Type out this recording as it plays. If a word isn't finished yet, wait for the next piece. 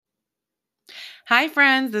Hi,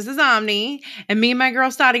 friends. This is Omni, and me and my girl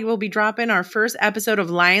Sadi will be dropping our first episode of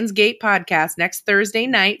Lionsgate podcast next Thursday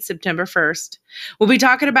night, September 1st. We'll be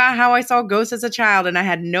talking about how I saw ghosts as a child, and I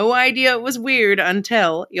had no idea it was weird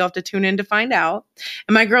until you'll have to tune in to find out.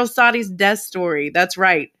 And my girl Sadi's death story. That's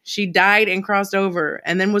right. She died and crossed over,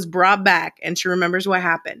 and then was brought back, and she remembers what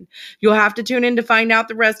happened. You'll have to tune in to find out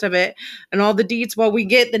the rest of it and all the deets while we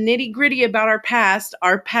get the nitty gritty about our past,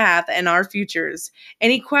 our path, and our futures.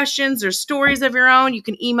 Any questions or stories of your own, you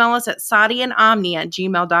can email us at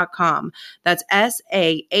sadiandomni@gmail.com. That's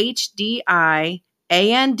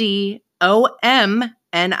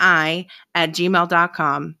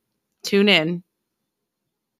SAHDIANDOMNI@gmail.com. Tune in.